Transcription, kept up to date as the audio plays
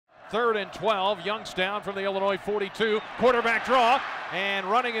3rd and 12, Youngstown from the Illinois 42. Quarterback draw, and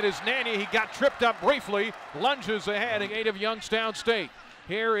running it is Nania. He got tripped up briefly, lunges ahead in aid of Youngstown State.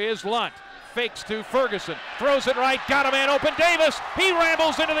 Here is Lunt, fakes to Ferguson, throws it right, got a man open, Davis, he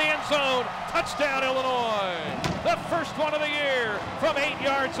rambles into the end zone. Touchdown Illinois, the first one of the year from 8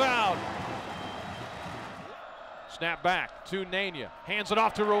 yards out. Snap back to Nania, hands it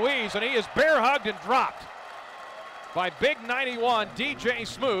off to Ruiz, and he is bear hugged and dropped by big 91 DJ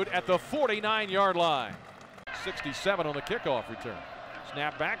Smoot at the 49-yard line. 67 on the kickoff return.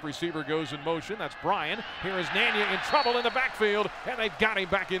 Snap back, receiver goes in motion. That's Bryan. Here is Nania in trouble in the backfield, and they've got him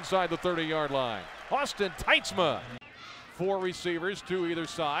back inside the 30-yard line. Austin Teitzma. 4 receivers, 2 either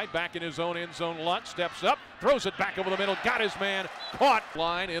side. Back in his own end zone, Lunt steps up, throws it back over the middle, got his man, caught.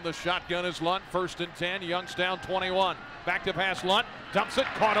 Line in the shotgun is Lunt, 1st and 10, Youngstown 21. Back to pass, Lunt, dumps it,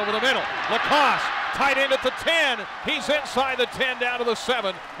 caught over the middle. Lacoste, tight end at the 10. He's inside the 10 down to the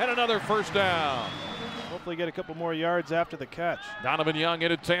 7, and another first down. Hopefully get a couple more yards after the catch. Donovan Young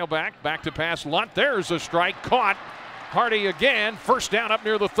in at tailback, back to pass, Lunt, there's a strike, caught. Hardy again, first down up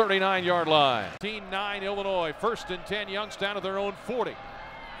near the 39-yard line. 15-9 Illinois, 1st and 10, Youngstown at their own 40.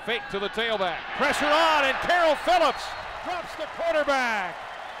 Fake to the tailback, pressure on, and Carroll Phillips drops the quarterback.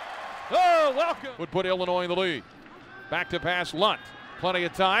 Oh, welcome. Would put Illinois in the lead. Back to pass, Lunt, plenty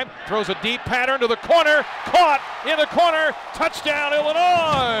of time, throws a deep pattern to the corner, caught in the corner, touchdown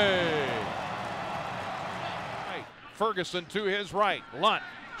Illinois. Ferguson to his right, Lunt.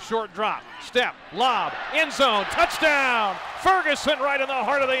 Short drop, step, lob, end zone, touchdown! Ferguson right in the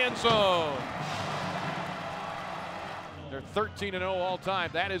heart of the end zone. They're 13-0 all time.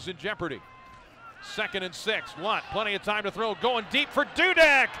 That is in jeopardy. 2nd and 6, Lunt, plenty of time to throw, going deep for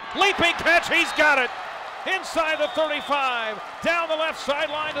Dudek. Leaping catch, he's got it. Inside the 35, down the left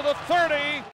sideline to the 30.